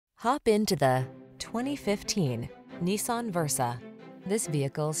Hop into the 2015 Nissan Versa. This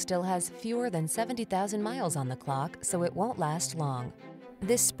vehicle still has fewer than 70,000 miles on the clock, so it won't last long.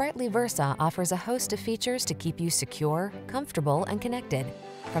 This sprightly Versa offers a host of features to keep you secure, comfortable, and connected.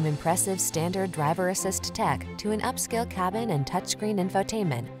 From impressive standard driver assist tech to an upscale cabin and touchscreen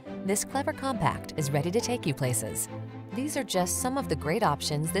infotainment, this clever compact is ready to take you places. These are just some of the great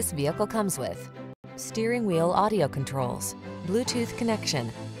options this vehicle comes with: steering wheel audio controls, Bluetooth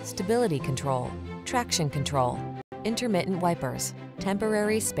connection, stability control, traction control, intermittent wipers,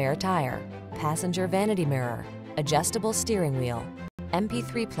 temporary spare tire, passenger vanity mirror, adjustable steering wheel,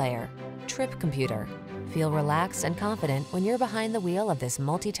 MP3 player, trip computer. Feel relaxed and confident when you're behind the wheel of this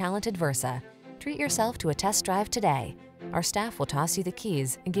multi-talented Versa. Treat yourself to a test drive today. Our staff will toss you the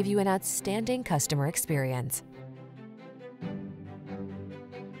keys and give you an outstanding customer experience.